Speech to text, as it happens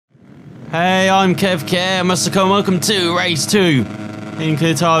Hey, I'm Kev Hillman. Welcome to race 2 in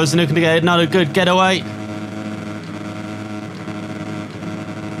Qatar. Is looking to get another good getaway.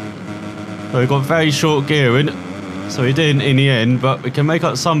 We've got very short gearing, so we didn't in the end, but we can make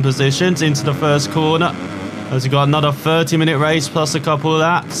up some positions into the first corner. As we've got another 30-minute race plus a couple of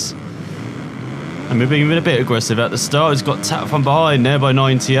laps. And we've been a bit aggressive at the start. He's got tapped from behind there by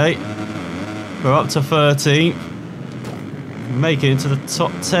 98. We're up to 13. Make it into the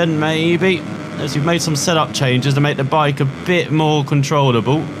top 10 maybe, as we've made some setup changes to make the bike a bit more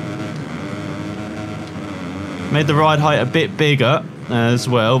controllable. Made the ride height a bit bigger as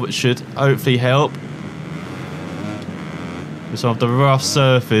well, which should hopefully help with some of the rough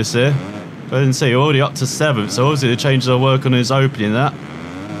surface here. But I didn't see, you're already up to 7th, so obviously the changes are working on his opening that.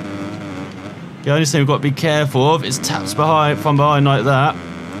 The only thing we've got to be careful of is taps from behind like that.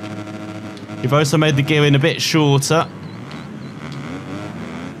 We've also made the gearing a bit shorter,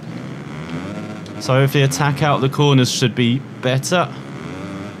 so if the attack out the corners should be better.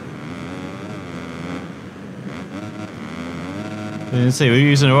 You can see we're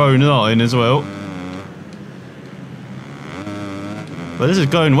using our own line as well. But this is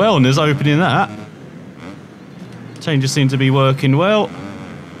going well and there's opening that. Changes seem to be working well.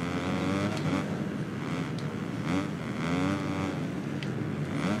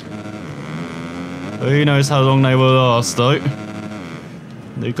 Who knows how long they will last though.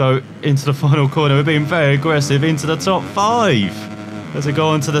 They go into the final corner. We're being very aggressive into the top 5 as we go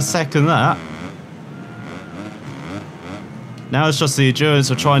on to the second lap. Now it's just the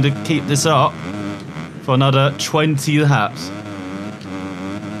endurance of trying to keep this up for another 20 laps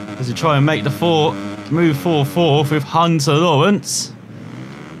as we try and make the move 4th with Hunter Lawrence.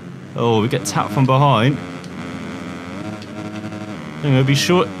 Oh, we get tapped from behind. I think we'll be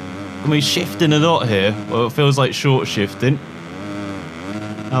short. We're shifting a lot here. Well, it feels like short shifting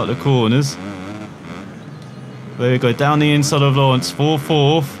out the corners. There we go, down the inside of Lawrence,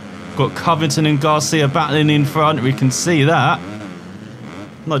 4th. Got Covington and Garcia battling in front. We can see that.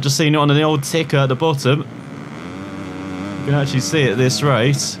 Not just seeing it on the old ticker at the bottom. You can actually see it this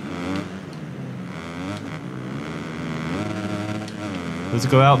race. Let's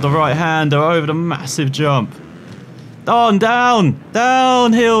go out the right hander over the massive jump. Down,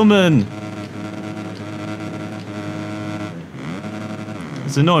 Hillman.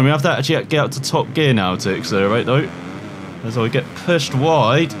 It's annoying, we have to actually get up to top gear now to accelerate though. As I get pushed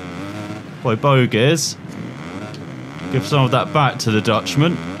wide by Bogues. Give some of that back to the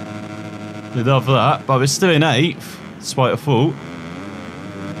Dutchman. We love that, but we're still in 8th, despite a fault.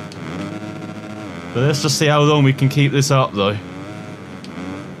 But let's just see how long we can keep this up though.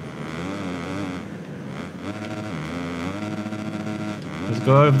 Let's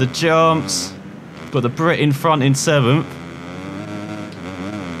go over the jumps. Got the Brit in front in 7th.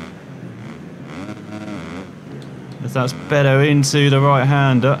 If that's better into the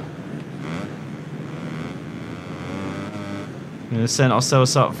right-hander. We're going to set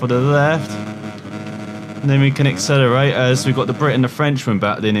ourselves up for the left. And then we can accelerate as we've got the Brit and the Frenchman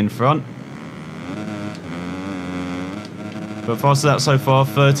battling in front. But faster lap so far,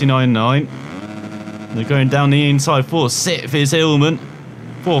 39.9. They're going down the inside. 4th is Hillman.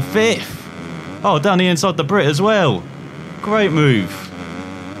 5th. Oh, down the inside the Brit as well. Great move.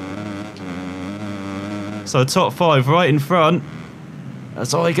 So top 5 right in front.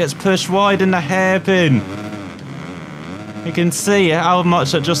 That's all he gets pushed wide in the hairpin. You can see how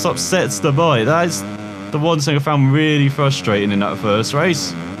much that just upsets the bike. That is the one thing I found really frustrating in that first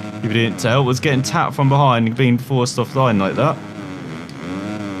race. If you didn't tell, was getting tapped from behind and being forced offline like that.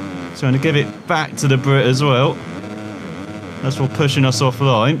 So I'm going to give it back to the Brit as well. That's for pushing us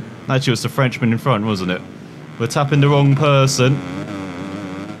offline. Actually, it was the Frenchman in front, wasn't it? We're tapping the wrong person.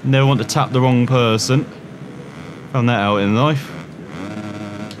 Never want to tap the wrong person. Found that out in life.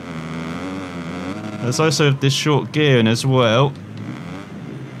 There's also this short gearing as well.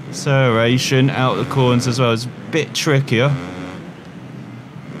 Acceleration out the corners as well is a bit trickier.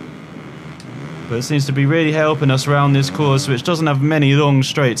 But it seems to be really helping us around this course, which doesn't have many long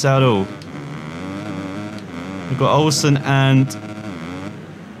straights at all. We've got Olsen and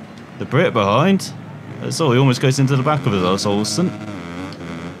the Brit behind. That's all, he almost goes into the back of us, Olsen.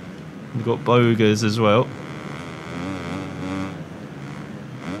 We've got Bogues as well.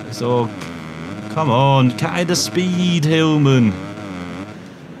 So, come on, carry the speed, Hillman.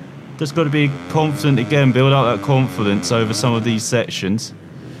 Just got to be confident again, build up that confidence over some of these sections.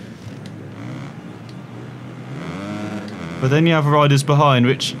 But then you have riders behind,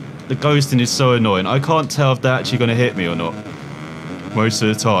 which the ghosting is so annoying. I can't tell if they're actually going to hit me or not most of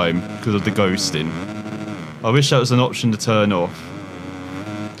the time because of the ghosting. I wish that was an option to turn off.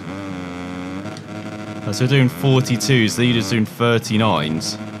 So we're doing 42s, the leader's doing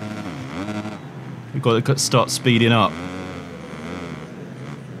 39s. We've got to start speeding up.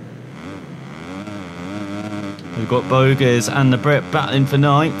 We've got Bogus and the Brett battling for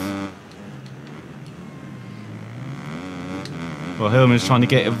 9th. Well, Hillman's trying to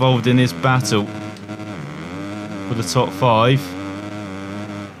get involved in this battle for the top 5.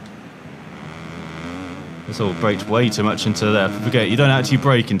 It's all braked way too much into the left. Forget, you don't actually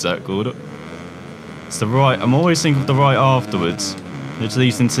brake into that corner. It's the right. I'm always thinking of the right afterwards. Which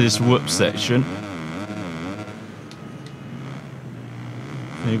leads into this whoop section.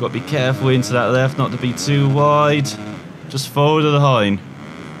 And you've got to be careful into that left, not to be too wide. Just forward of the line.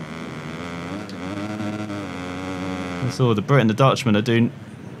 That's all. The Brit and the Dutchman are doing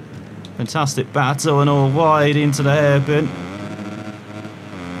fantastic battle and all wide into the hairpin.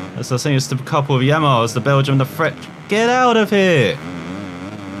 As I think it's a couple of Yamahas, the Belgium and the French. Get out of here!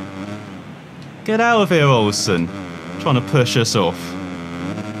 Get out of here, Olsen. Trying to push us off.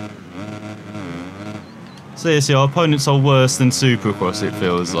 Seriously, our opponents are worse than Supercross, it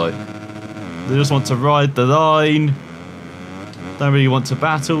feels like. They just want to ride the line. Don't really want to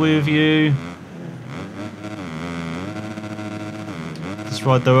battle with you. Just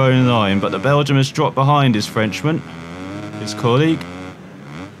ride their own line. But the Belgium has dropped behind his Frenchman, his colleague.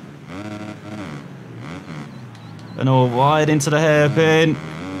 And all wide into the hairpin.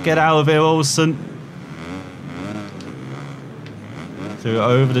 Get out of here, Olsen. Through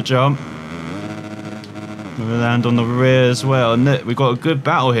over the jump. We'll land on the rear as well. And we've got a good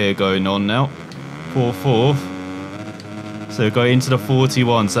battle here going on now. 4-4. So go into the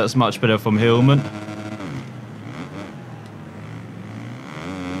 41, so that's much better from Hillman.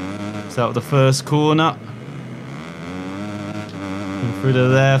 It's out of the first corner. And through the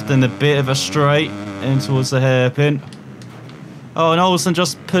left and a bit of a straight in towards the hairpin. Oh, and Olsen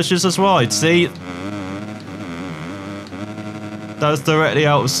just pushes us wide, see? That's directly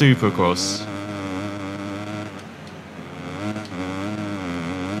out of Supercross.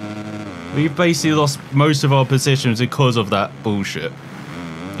 We've basically lost most of our positions because of that bullshit.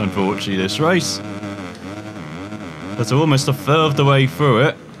 Unfortunately, this race. But we're almost a third of the way through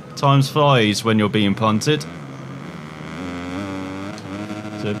it. Time flies when you're being punted.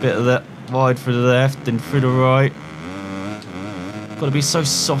 So a bit of that wide through the left and through the right. Got to be so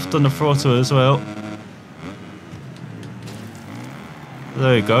soft on the throttle as well.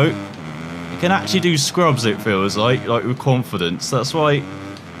 There you go. You can actually do scrubs, it feels like with confidence. That's why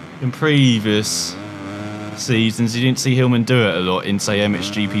in previous seasons you didn't see Hillman do it a lot in, say,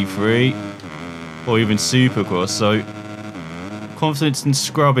 MXGP 3 or even Supercross. So confidence in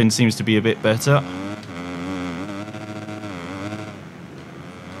scrubbing seems to be a bit better.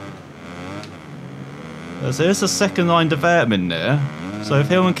 So there's a second line development there. So if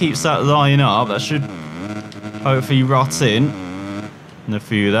Hillman keeps that line up, that should hopefully rut in a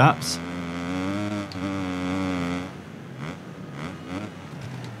few laps.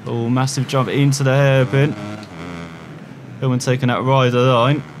 Oh, massive jump into the hairpin. Hillman taking that rider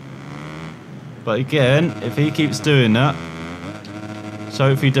line. But again, if he keeps doing that, so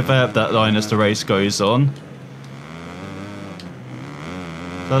hopefully develop that line as the race goes on.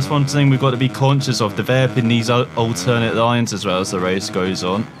 That's one thing we've got to be conscious of, developing these alternate lines as well as the race goes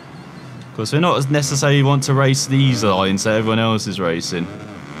on. Because we're not as necessarily want to race these lines that everyone else is racing.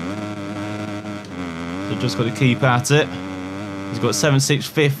 So just got to keep at it. He's got 7th,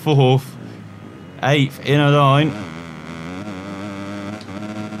 6th, 5th, 4th, 8th in a line.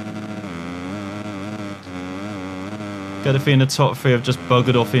 Got to be in the top 3 have just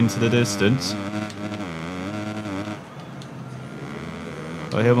buggered off into the distance.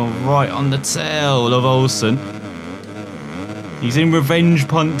 Got him right on the tail of Olsen. He's in revenge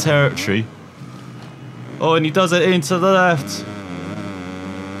punt territory. Oh, and he does it into the left.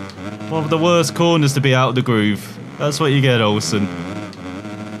 One of the worst corners to be out of the groove. That's what you get, Olsen.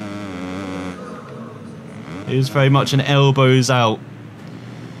 It is very much an elbows out.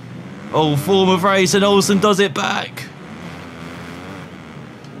 Oh, form of race, and Olsen does it back.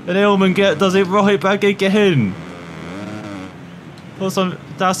 And Hillman does it right back again. Awesome,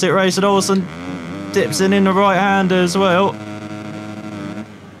 fantastic race, and Olsen dips in the right hander as well.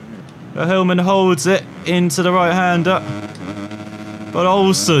 But Hillman holds it into the right hander. But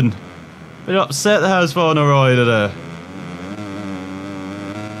Olsen, bit upset the Husqvarna rider there.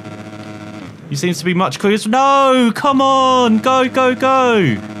 He seems to be much quicker. No, come on, go, go,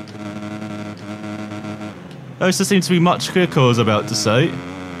 go. Olsen seems to be much quicker, I was about to say.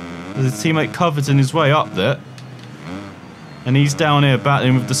 His teammate Coverton is way up there. And he's down here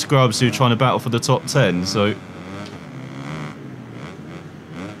battling with the scrubs who are trying to battle for the top 10, so...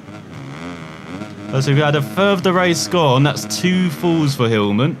 So we've had a third of the race gone. That's 2 falls for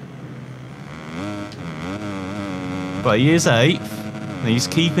Hillman. But he is 8th. And he's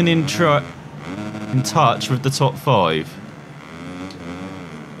keeping in touch with the top 5.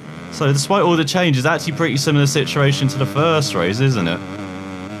 So despite all the changes, actually pretty similar situation to the first race, isn't it?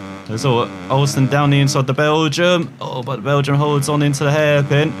 There's Olsen down the inside the Belgium. Oh, but the Belgium holds on into the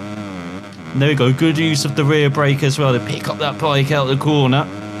hairpin. And there we go. Good use of the rear brake as well to pick up that bike out of the corner.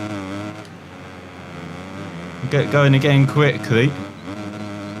 Get going again quickly.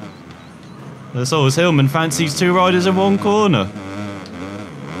 That's all as Hillman fancies 2 riders in 1 corner.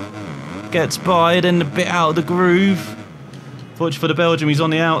 Gets by, then a bit out of the groove. Fortunately for the Belgium, he's on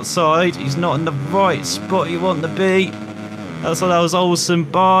the outside. He's not in the right spot you want to be. That's what that was Olsen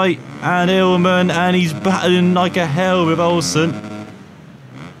by. And Hillman, and he's battling like a hell with Olsen.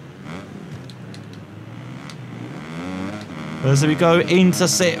 So we go into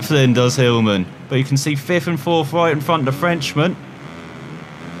 6th then, does Hillman. But you can see 5th and 4th right in front of the Frenchman.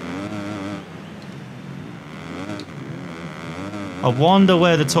 I wonder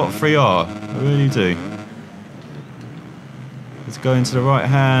where the top 3 are. I really do. It's going to the right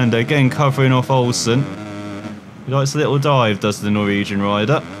hand. Again, covering off Olsen. He likes a little dive, does the Norwegian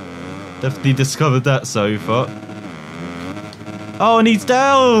rider. Definitely discovered that so far. Oh, and he's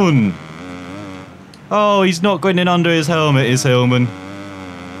down! Oh, he's not going in under his helmet, is Hillman.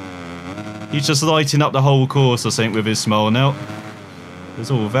 He's just lighting up the whole course, I think, with his smile now.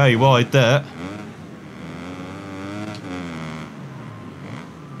 It's all very wide there.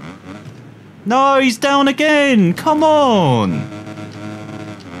 No, he's down again! Come on!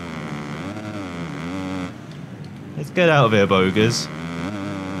 Let's get out of here, Bogus.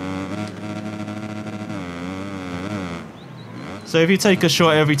 So if you take a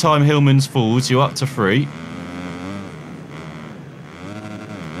shot every time Hillman's falls, you're up to 3.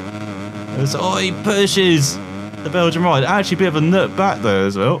 Oh, he pushes the Belgian rider. Actually, a bit of a nut back there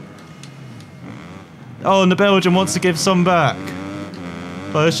as well. Oh, and the Belgian wants to give some back.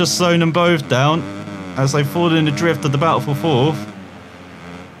 But it's just slowing them both down as they fall in the drift of the battle for 4th.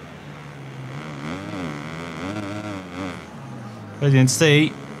 As you can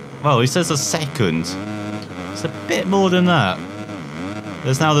see, well, he says a second. It's a bit more than that.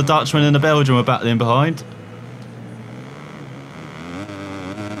 There's now the Dutchman and the Belgian are battling behind.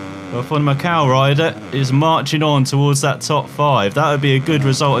 Well, for the Macau rider is marching on towards that top 5. That would be a good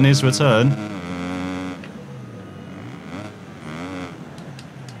result in his return.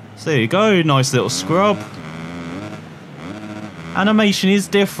 So there you go, nice little scrub. Animation is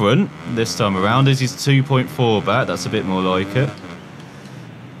different this time around as he's 2.4 back. That's a bit more like it.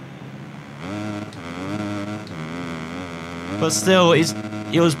 But still,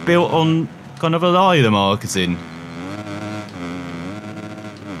 it was built on kind of a lie, the marketing.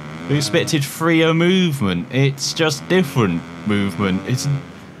 We expected freer movement. It's just different movement. It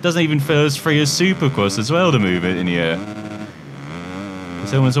doesn't even feel as free as Supercross as well, the movement in the air.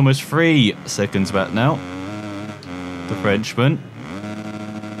 Hillman's almost 3 seconds back now. The Frenchman.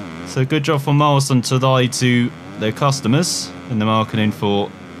 So good job for Milestone to lie to their customers in the marketing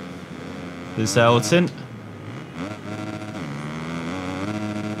for this outing.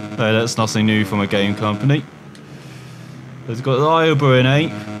 No, that's nothing new from a game company. We've got Lyobro in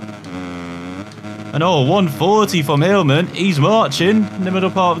 8th. And oh, 140 from Hillman. He's marching in the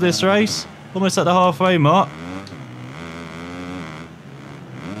middle part of this race. Almost at the halfway mark.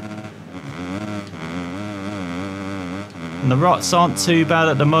 And the ruts aren't too bad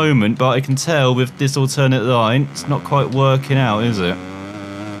at the moment, but I can tell with this alternate line, it's not quite working out, is it?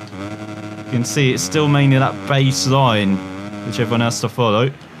 You can see it's still mainly that base line, which everyone has to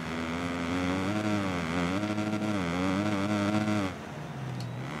follow.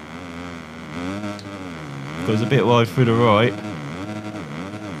 Goes a bit wide through the right.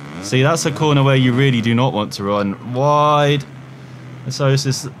 See, that's a corner where you really do not want to run wide. And so it's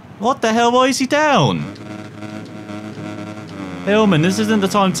just, what the hell, why is he down? Hillman, this isn't the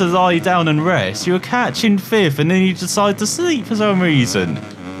time to lie down and rest. You're catching 5th and then you decide to sleep for some reason.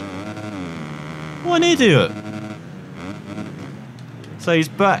 What an idiot. So he's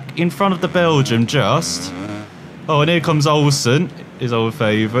back in front of the Belgium just. Oh, and here comes Olsen, his old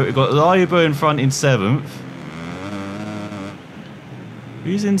favourite. We've got Lyobro in front in 7th.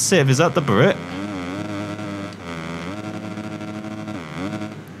 Who's in 6th? Is that the Brit?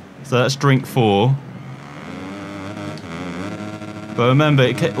 So that's drink 4. But remember,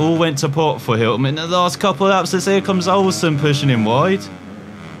 it all went to pot for Hillman. In the last couple of laps, here comes Olsen pushing him wide.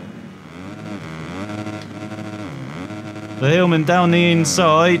 The Hillman down the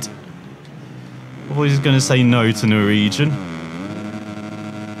inside. I thought he was going to say no to Norwegian.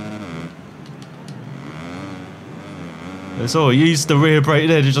 That's all. He used the rear brake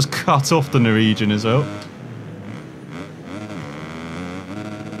there to just cut off the Norwegian as well.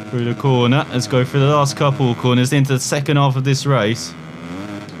 Through the corner. Let's go through the last couple of corners into the second half of this race.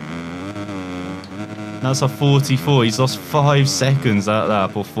 That's a 44. He's lost 5 seconds out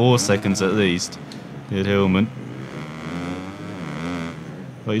of that, or 4 seconds at least. Kev Hillman.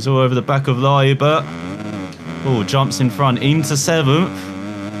 But he's all over the back of Leiber. Oh, jumps in front into 7th.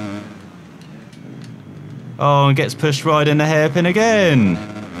 Oh, and gets pushed right in the hairpin again.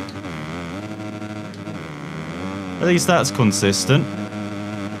 At least that's consistent.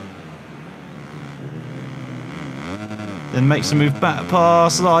 Then makes a move back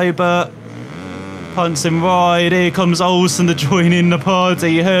past Leiber. Punts him wide. Here comes Olsen to join in the party.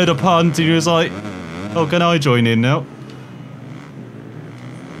 He heard a punt and he was like, oh, can I join in now?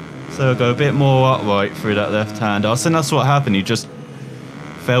 So I'll go a bit more upright through that left hand. I think that's what happened. He just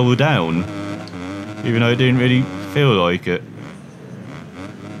fell down. Even though it didn't really feel like it.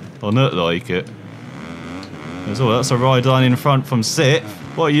 Or not like it. Oh, that's a ride line in front from 6th.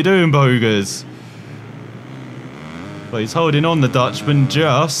 What are you doing, Bogers? Well, he's holding on the Dutchman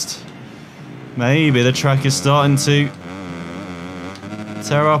just. Maybe the track is starting to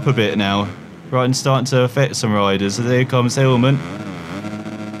tear up a bit now. Right, and starting to affect some riders. So there comes Hillman.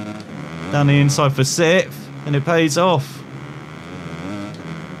 Down the inside for 6th. And it pays off.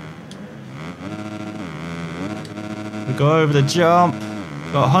 We go over the jump.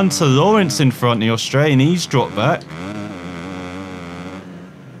 Got Hunter Lawrence in front, the Australian. He's dropped back.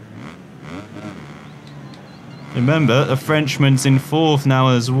 Remember, the Frenchman's in 4th now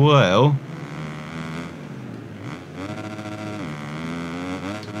as well.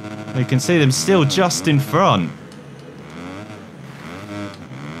 You can see them still just in front.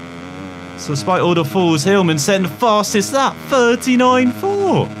 So despite all the falls, Hillman setting the fastest lap,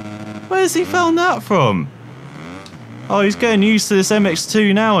 39.4. Where's he found that from? Oh, he's getting used to this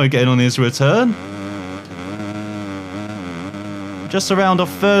MX2 now again on his return. Just around a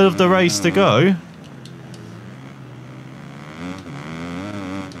third of the race to go.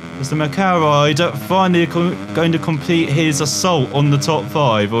 Is the Macau rider finally going to complete his assault on the top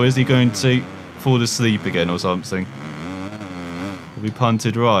 5, or is he going to fall asleep again or something? Will be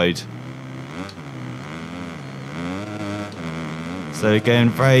punted ride. So again,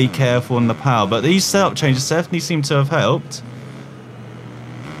 very careful on the power, but these setup changes definitely seem to have helped.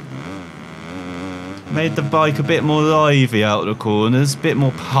 Made the bike a bit more lively out of the corners, a bit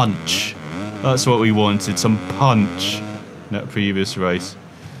more punch. That's what we wanted, some punch in that previous race.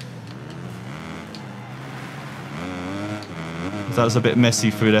 That was a bit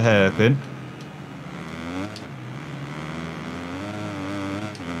messy through the hairpin.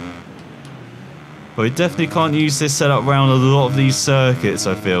 But we definitely can't use this setup around a lot of these circuits,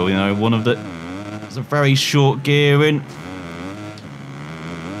 I feel. You know, one of the... It's a very short gearing.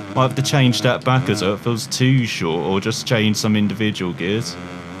 Might have to change that back as well. It feels too short, or just change some individual gears.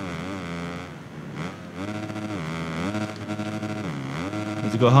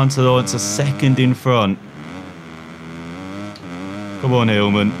 We've got Hunter Lawrence a second in front. Come on,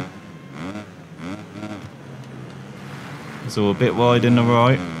 Hillman. It's all a bit wide in the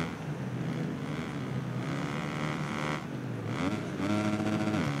right.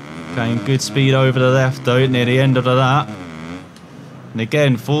 Getting good speed over the left though, near the end of the lap. And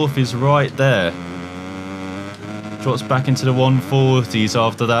again, 4th is right there. Drops back into the 140s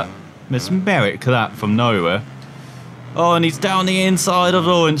after that mesmeric lap from nowhere. Oh, and he's down the inside of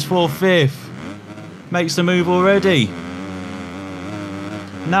Lawrence for 5th. Makes the move already.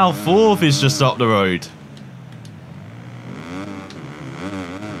 Now 4th is just up the road.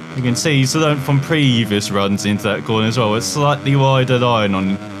 You can see he's learned from previous runs into that corner as well. A slightly wider line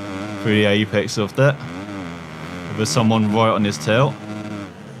on through the apex of that. With someone right on his tail.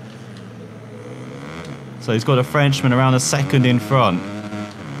 So he's got a Frenchman around a second in front.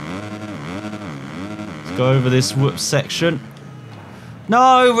 Let's go over this whoop section.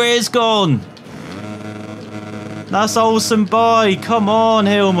 No, rear's gone. That's Olsen by. Come on,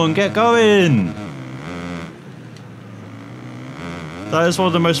 Hillman, get going. That is one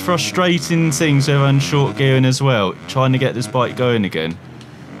of the most frustrating things ever in short gearing as well. Trying to get this bike going again.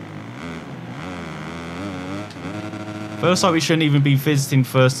 Feels like we shouldn't even be visiting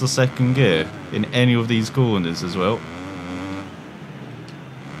first or second gear in any of these corners as well.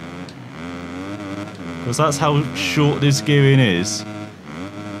 Because that's how short this gearing is.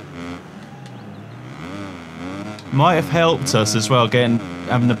 Might have helped us as well,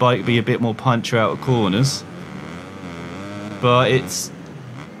 having the bike be a bit more punchy out of corners. But it's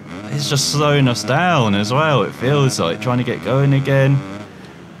just slowing us down as well, it feels like. Trying to get going again,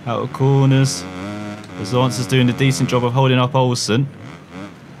 out of corners. As Lance is doing a decent job of holding up Olsen.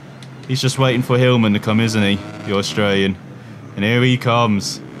 He's just waiting for Hillman to come, isn't he? The Australian. And here he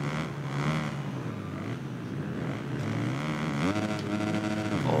comes.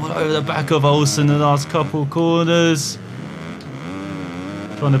 All over the back of Olsen in the last couple of corners.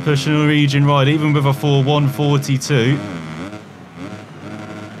 Trying to push a Norwegian ride, even with a 4.142.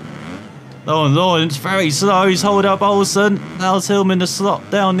 Lawrence very slow. He's hold up Olsen. Now Hillman to slot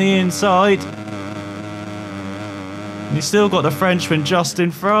down the inside. And he's still got the Frenchman just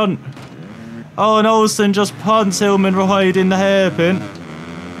in front. Oh, and Olsen just punts Hillman right in the hairpin.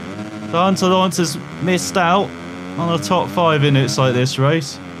 So Hunter Lawrence has missed out on the top 5 minutes like this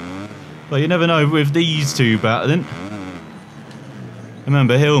race. But you never know with these two battling.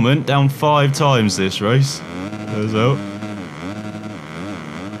 Remember, Hillman down 5 times this race as well.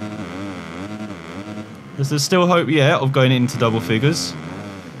 There's still hope yet of going into double figures.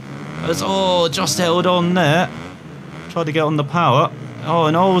 Oh, just held on there. Tried to get on the power. Oh,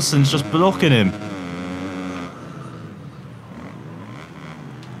 and Olsen's just blocking him.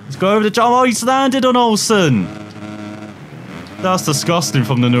 He's going over the jump. Oh, he's landed on Olsen. That's disgusting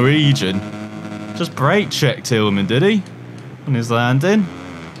from the Norwegian. Just brake checked Hillman, did he? On his landing.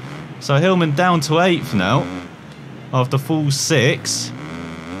 So Hillman down to 8th now. After full 6.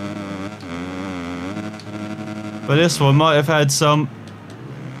 But this one might have had some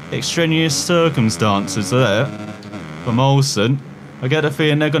extraneous circumstances there from Olsen. I get the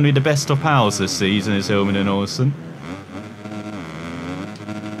feeling they're going to be the best of pals this season, is Hillman and Olsen.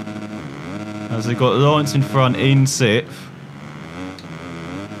 As they've got Lawrence in front in 6th.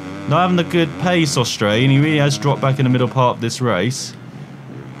 Not having a good pace, Australian. He really has dropped back in the middle part of this race.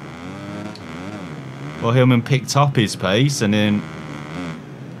 Well, Hillman picked up his pace and then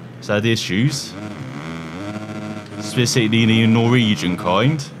he's had issues. Specifically the Norwegian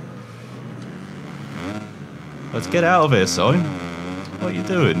kind. Let's get out of here, son. What are you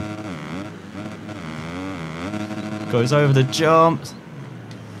doing? Goes over the jump.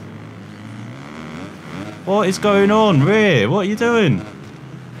 What is going on, rear? What are you doing?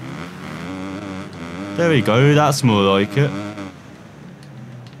 There we go, that's more like it.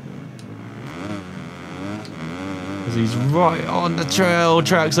 As he's right on the trail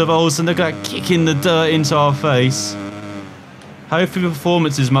tracks of Olsen, they're going to kick in the dirt into our face. Hopefully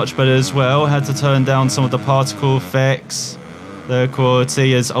performance is much better as well. Had to turn down some of the particle effects. Their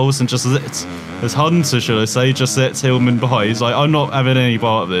quality as Olsen just lets, as Hunter should I say, just lets Hillman by. He's like, I'm not having any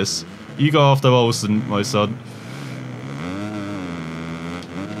part of this. You go after Olsen, my son.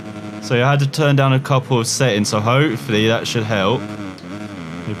 So I had to turn down a couple of settings, so hopefully that should help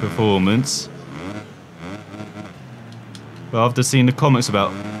the performance. But after seeing the comments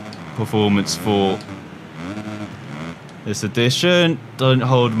about performance for this edition, don't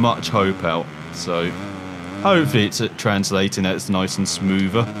hold much hope out. So hopefully it's translating that it's nice and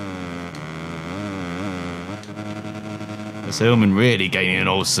smoother. As Hillman really gaining an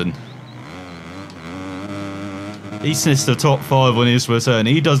Olsen. He sniffs the top 5 on his return.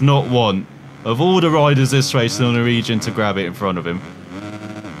 He does not want, of all the riders this race, the Norwegian to grab it in front of him.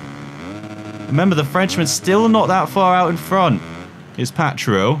 Remember, the Frenchman's still not that far out in front. It's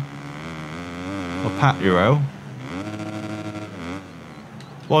Patriel. Or Patriel.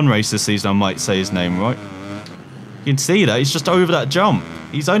 One race this season, I might say his name right. You can see that, he's just over that jump.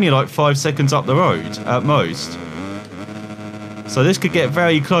 He's only like 5 seconds up the road, at most. So this could get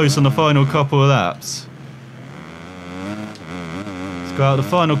very close on the final couple of laps. Go out the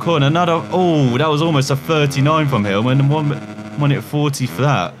final corner, another, oh, that was almost a 39 from Hillman, and one at 40 for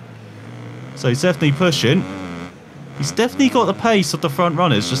that. So he's definitely pushing. He's definitely got the pace of the front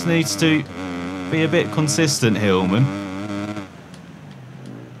runners, just needs to be a bit consistent, Hillman.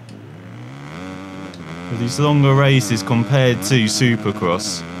 With these longer races compared to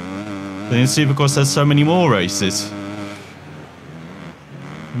Supercross. Then Supercross has so many more races.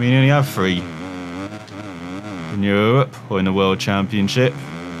 I mean, you only have 3. In Europe or in the World Championship,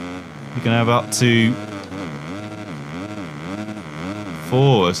 you can have up to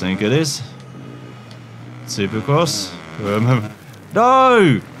 4, I think it is. Supercross.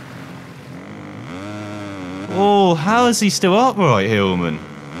 No! Oh, how is he still upright, Hillman?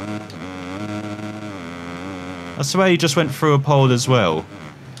 I swear he just went through a pole as well.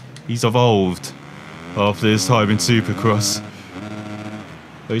 He's evolved after his time in Supercross.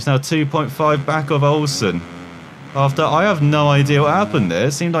 But he's now 2.5 back of Olsen. After, I have no idea what happened there.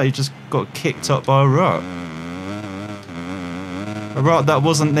 It seemed like he just got kicked up by a rut. A rut that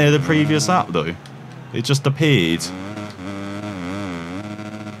wasn't near the previous lap though. It just appeared.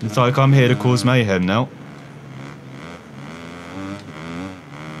 It's like I'm here to cause mayhem now.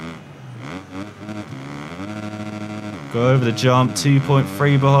 Go over the jump,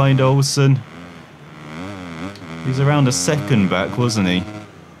 2.3 behind Olsen. He's around a second back, wasn't he?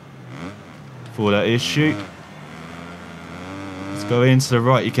 For that issue. Let's go into the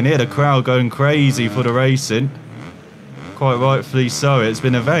right. You can hear the crowd going crazy for the racing. Quite rightfully so. It's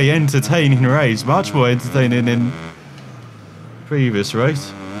been a very entertaining race. Much more entertaining than previous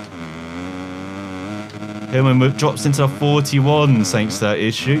race. Hillman drops into the 41 thanks to that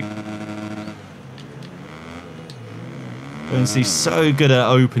issue. He's so good at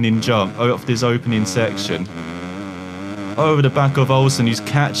opening jump, off this opening section. Over the back of Olsen, who's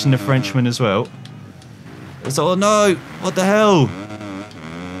catching the Frenchman as well. It's, oh no, what the hell?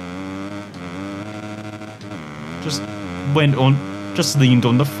 Just went on, just leaned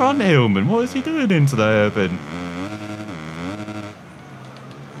on the front, Hillman. What is he doing into the hairpin?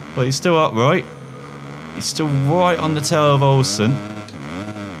 But he's still upright. He's still right on the tail of Olsen.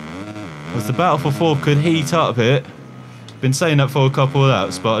 As the battle for fourth could heat up here. Been saying that for a couple of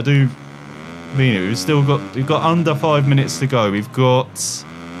laps, but I do mean it. We've got under 5 minutes to go. We've got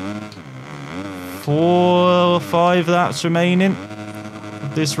 4 or 5 laps remaining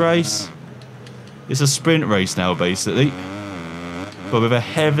of this race. It's a sprint race now, basically, but with a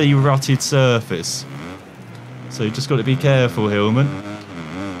heavy rutted surface. So you just got to be careful, Hillman.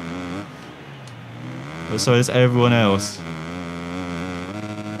 But so is everyone else.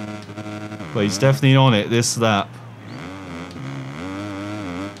 But he's definitely on it this lap.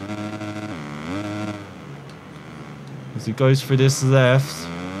 As he goes through this left.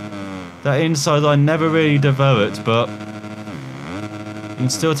 That inside line never really developed, but you can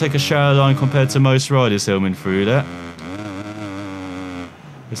still take a shallow line compared to most riders, Hillman, through that.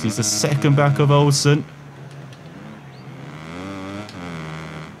 This is the second back of Olsen.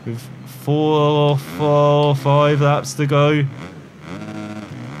 With 4 or 5 laps to go.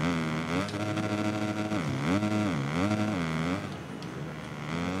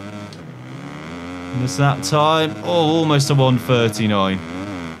 And it's that time. Oh, almost a 1:39.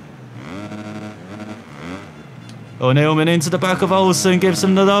 Oh, Hillman into the back of Olsen, gives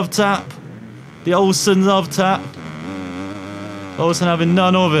him the love tap. The Olsen love tap. Olsen having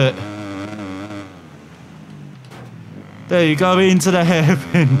none of it. There you go, into the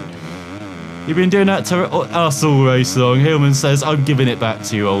hairpin. You've been doing that to us all race long. Hillman says, I'm giving it back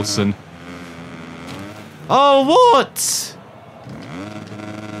to you, Olsen. Oh, what?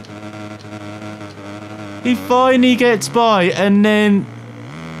 He finally gets by, and then...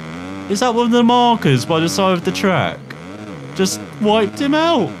 Is that one of the markers by the side of the track? Just wiped him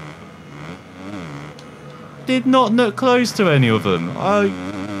out. Did not look close to any of them. I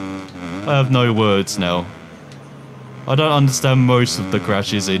have no words now. I don't understand most of the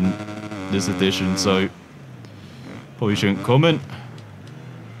crashes in this edition, so probably shouldn't comment.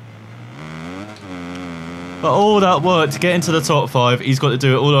 But all that work to get into the top 5, he's got to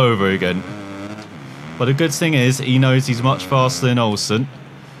do it all over again. But the good thing is, he knows he's much faster than Olsen.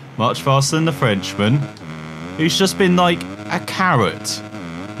 Much faster than the Frenchman. Who's just been like a carrot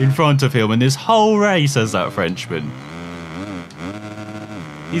in front of him in this whole race as that Frenchman.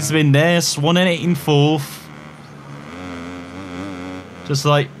 He's been there, swanning it in 4th. Just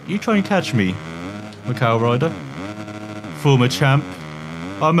like, you try and catch me, Macau rider. Former champ.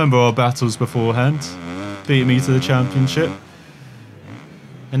 I remember our battles beforehand. Beat me to the championship.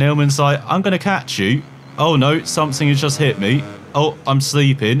 And Hillman's like, I'm going to catch you. Oh no, something has just hit me. Oh, I'm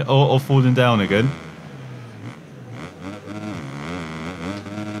sleeping. Or falling down again.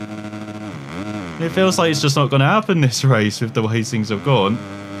 It feels like it's just not going to happen this race with the way things have gone.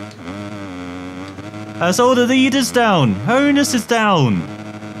 That's all the leaders down. Honus is down.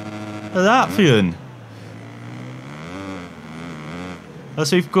 The Latvian.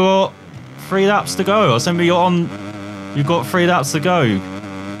 As we've got 3 laps to go. I think you've got 3 laps to go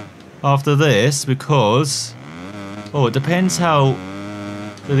after this, because it depends how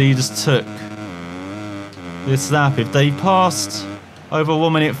the leaders took this lap. If they passed over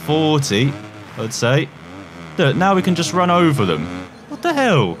 1:40, I'd say, look, now we can just run over them. What the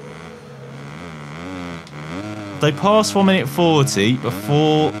hell? If they pass 1:40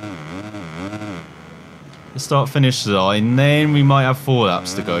 before the start-finish line, then we might have 4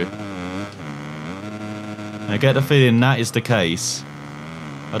 laps to go. And I get the feeling that is the case.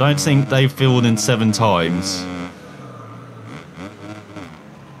 I don't think they've filled in 7 times.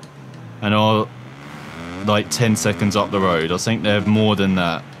 And are like 10 seconds up the road. I think they're more than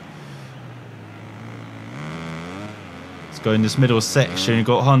that. Let's go in this middle section. You've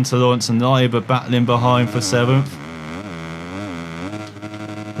got Hunter, Lawrence and Leiber battling behind for 7th.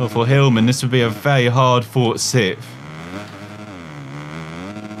 Well, for Hillman, this would be a very hard-fought 6th.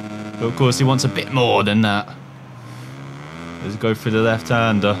 But of course, he wants a bit more than that. Let's go for the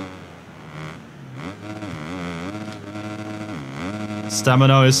left-hander.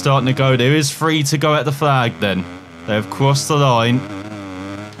 Stamina is starting to go. There is 3 to go at the flag then. They have crossed the line.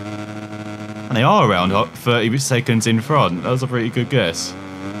 And they are around 30 seconds in front. That was a pretty good guess.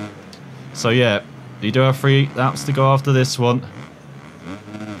 So yeah, you do have 3 laps to go after this one.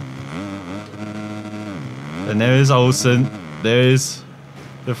 And there is Olsen. There is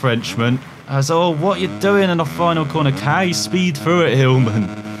the Frenchman. As oh, what are you doing in the final corner? Can you speed through it, Hillman?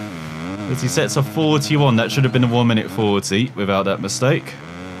 As he sets a 41. That should have been a 1 minute 40 without that mistake.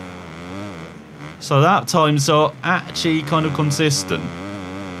 So lap times are actually kind of consistent.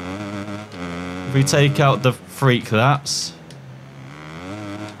 If we take out the freak laps,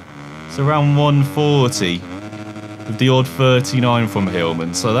 it's around 140 with the odd 39 from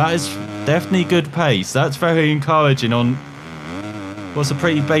Hillman. So that is definitely good pace. That's very encouraging on what's a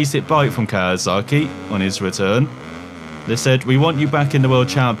pretty basic bike from Kawasaki on his return. They said, we want you back in the World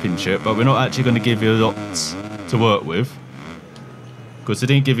Championship, but we're not actually going to give you lots to work with. Because they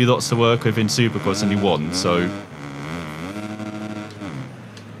didn't give you lots to work with in Supercross and you won, so...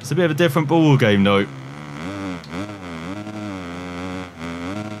 It's a bit of a different ball game, though.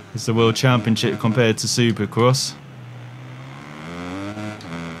 It's the World Championship compared to Supercross.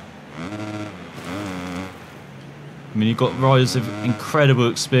 I mean, you've got riders of incredible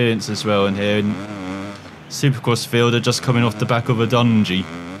experience as well in here. And Supercross field are just coming off the back of a Dungey.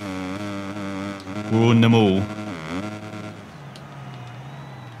 We're on them all.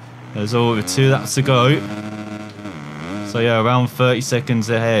 There's over 2 laps to go. So yeah, around 30 seconds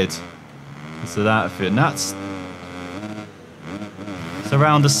ahead. So that fit. And that's... It's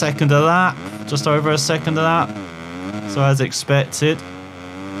around a second a lap. Just over a second a lap. So as expected.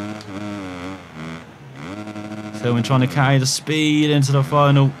 Hillman trying to carry the speed into the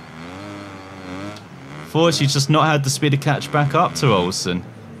final. Fortunately, he's just not had the speed to catch back up to Olsen.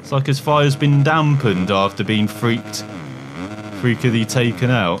 It's like his fire's been dampened after being freakily taken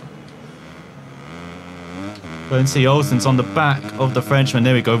out. Go and see Olsen's on the back of the Frenchman.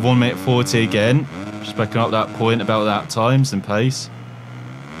 There we go, 1 minute 40 again. Just backing up that point about lap times and pace.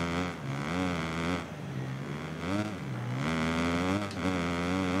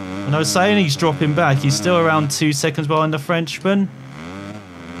 And I was saying he's dropping back. He's still around 2 seconds behind the Frenchman.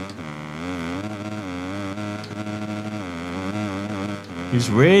 He's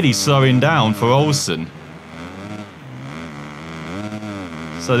really slowing down for Olsen.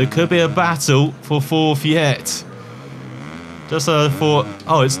 So there could be a battle for 4th yet. Just I thought,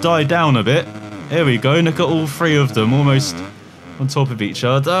 oh, it's died down a bit. Here we go, look at all 3 of them almost on top of each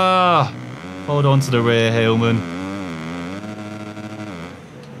other. Ah, hold on to the rear, Hillman.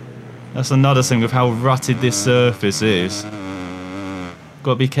 That's another thing with how rutted this surface is.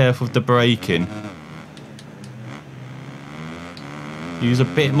 Got to be careful with the braking. Use a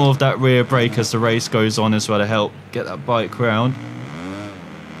bit more of that rear brake as the race goes on as well to help get that bike round.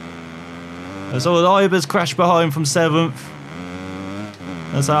 As all Ibers crash behind from 7th.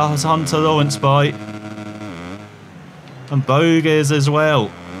 That's our Hunter Lawrence bike. And Bogies as well.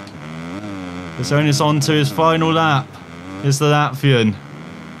 As Ernest on to his final lap. Is the Latvian.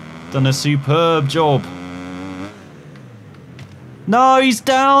 Done a superb job. No, he's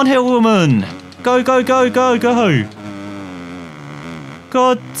down, Hillman. Go, go, go, go, go.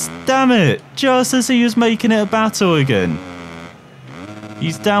 God damn it. Just as he was making it a battle again.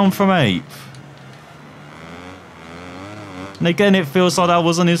 He's down from 8th. And again, it feels like that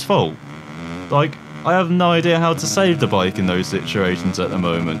wasn't his fault. Like, I have no idea how to save the bike in those situations at the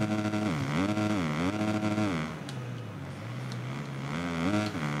moment.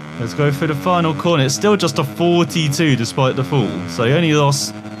 Let's go for the final corner. It's still just a 42 despite the fall. So he only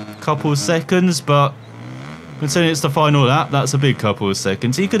lost a couple of seconds, but considering it's the final lap, that's a big couple of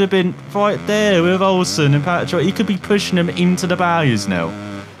seconds. He could have been right there with Olsen and Patrick. He could be pushing him into the barriers now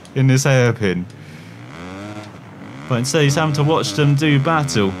in this hairpin. But instead he's having to watch them do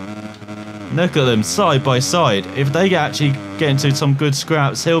battle. Look at them side by side. If they actually get into some good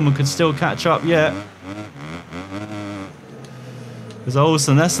scraps, Hillman could still catch up yet. There's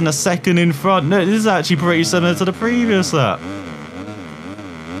Olsen less than a second in front. No, this is actually pretty similar to the previous lap.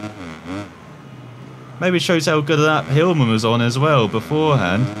 Maybe it shows how good a lap Hillman was on as well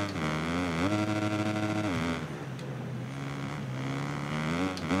beforehand.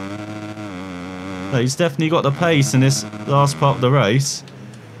 No, he's definitely got the pace in this last part of the race.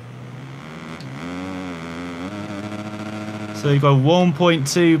 So you've got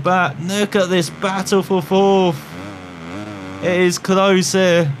 1.2 back. Look at this battle for 4th. It is close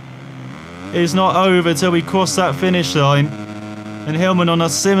here. It's not over till we cross that finish line. And Hillman on a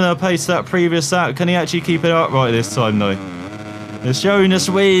similar pace to that previous lap. Can he actually keep it upright this time though? As Jonas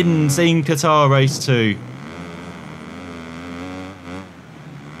wins in Qatar Race 2.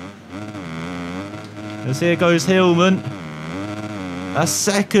 As here goes Hillman. A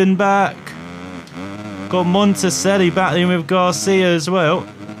second back. Got Monticelli battling with Garcia as well.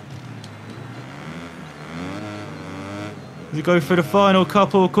 As we go through the final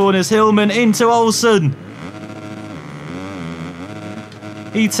couple of corners, Hillman into Olsen.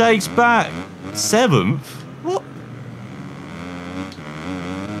 He takes back 7th. What?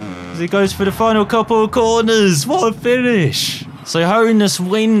 As he goes for the final couple of corners. What a finish. So Jonas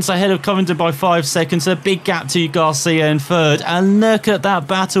wins ahead of Covington by 5 seconds. A big gap to Garcia in 3rd. And look at that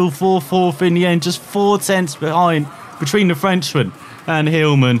battle for 4th in the end. Just 4 tenths behind between the Frenchman and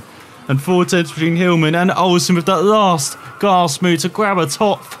Hillman. And 4 tenths between Hillman and Olsen with that last gasp move to grab a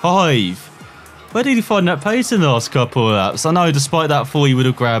top 5. Where did he find that pace in the last couple of laps? I know despite that 4 he would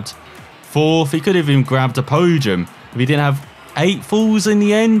have grabbed 4th. He could have even grabbed a podium if he didn't have 8 falls in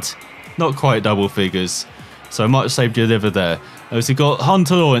the end. Not quite double figures. So much saved you liver there. As we got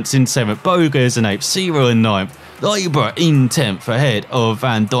Hunter Lawrence in 7th, Bogas in 8th, Cyril in 9th, Leiber in 10th ahead of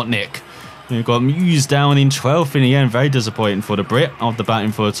Van Dotnik. We've got Muse down in 12th in the end. Very disappointing for the Brit after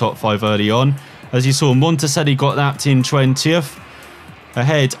batting for a top 5 early on. As you saw, Monticelli got lapped in 20th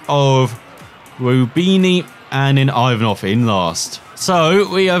ahead of Rubini and in Ivanov in last. So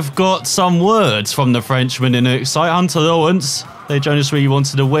we have got some words from the Frenchman in the site. Hunter Lawrence, they Jonas really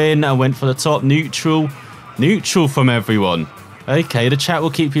wanted to win and went for the top. Neutral from everyone. Okay, the chat will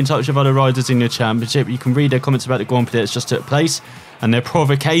keep you in touch with other riders in the championship. You can read their comments about the Grand Prix that's just took place and their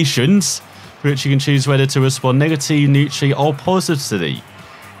provocations, which you can choose whether to respond negatively, neutrally or positively.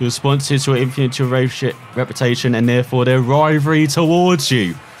 Your responses will influence your reputation and therefore their rivalry towards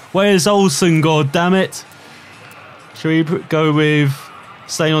you. Where's Olsen, goddammit? Shall we go with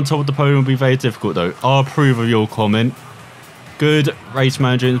staying on top of the podium will be very difficult though. I approve of your comment. Good race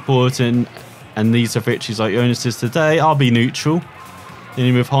management is important. And these are victories like Jonas's today. I'll be neutral.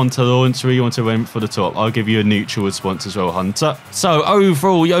 Then with Hunter Lawrence, really want to win for the top. I'll give you a neutral response as well, Hunter. So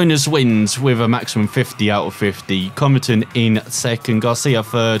overall, Jonas wins with a maximum 50 out of 50. Covington in 2nd, Garcia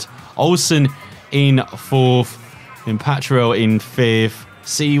 3rd, Olsen in 4th, then Patrell in 5th,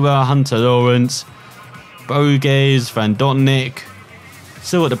 Siwa, Hunter Lawrence, Bogas, Van Dotnik,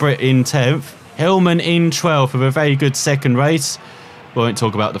 still at the Brit in 10th, Hillman in 12th with a very good second race. We won't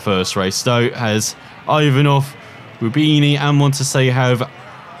talk about the first race though, as Ivanov, Rubini and Monticelli have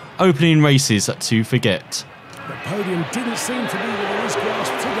opening races to forget. The podium didn't seem to be within his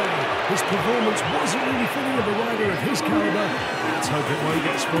grasp today. His performance wasn't really fitting of a rider of his calibre. Let's hope it won't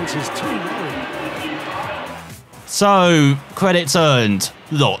get sponsors too worried. So, credits earned.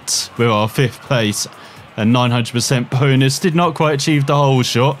 Lots with our 5th place and 900% bonus. Did not quite achieve the whole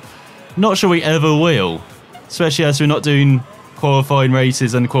shot. Not sure we ever will, especially as we're not doing qualifying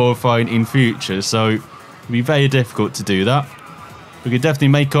races and qualifying in future, so it'll be very difficult to do that. We could definitely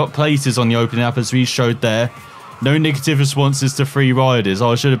make up places on the opening lap as we showed there. No negative responses to 3 riders.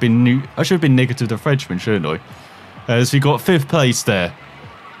 I should have been negative to Frenchman, shouldn't I? As we got 5th place there.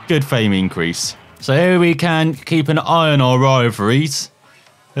 Good fame increase. So here we can keep an eye on our rivalries.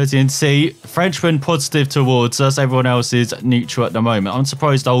 As you can see, Frenchman positive towards us. Everyone else is neutral at the moment. I'm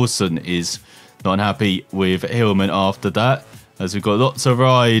surprised Olsen is not happy with Hillman after that, as we've got lots of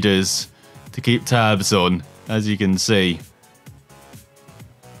riders to keep tabs on, as you can see.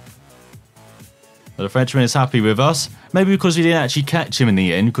 But the Frenchman is happy with us. Maybe because we didn't actually catch him in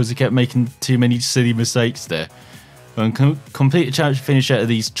the end, because he kept making too many silly mistakes there. And complete the challenge finish out of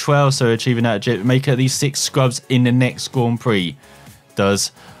these 12, so achieving that, make at least 6 scrubs in the next Grand Prix,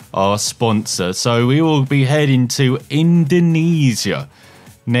 does our sponsor. So we will be heading to Indonesia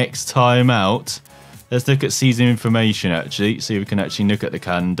next time out. Let's look at season information actually, see if we can actually look at the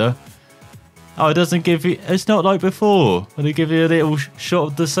calendar. Oh, it doesn't give you, it's not like before, when they give you a little shot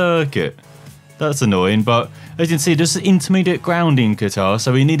of the circuit. That's annoying, but as you can see, this is intermediate ground in Qatar,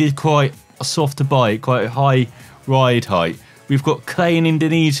 so we needed quite a soft bike, quite a high ride height. We've got clay in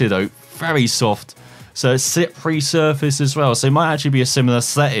Indonesia though, very soft, so it's slip-free surface as well, so it might actually be a similar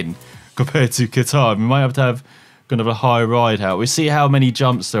setting compared to Qatar. We might have to have kind of a high ride height. We'll see how many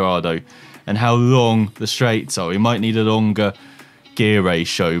jumps there are though, and how long the straights are. We might need a longer gear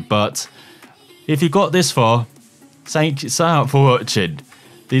ratio, but if you got this far, thank you so much for watching.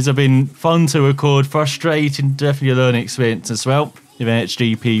 These have been fun to record, frustrating, definitely a learning experience as well with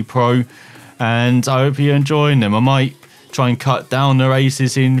MXGP Pro, and I hope you're enjoying them. I might try and cut down the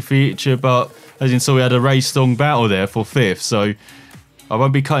races in future, but as you saw, we had a race-long battle there for 5th, so I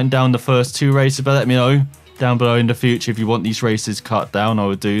won't be cutting down the first 2 races, but let me know down below in the future if you want these races cut down. I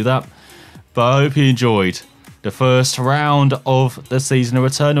would do that. But I hope you enjoyed. the first round of the season. A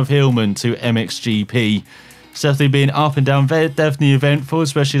return of Hillman to MXGP. It's definitely been up and down, very definitely eventful,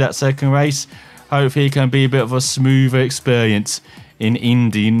 especially that second race. Hopefully it can be a bit of a smoother experience in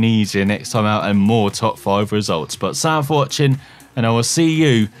Indonesia next time out and more top 5 results. But thanks for watching, and I will see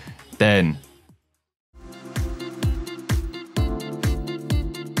you then.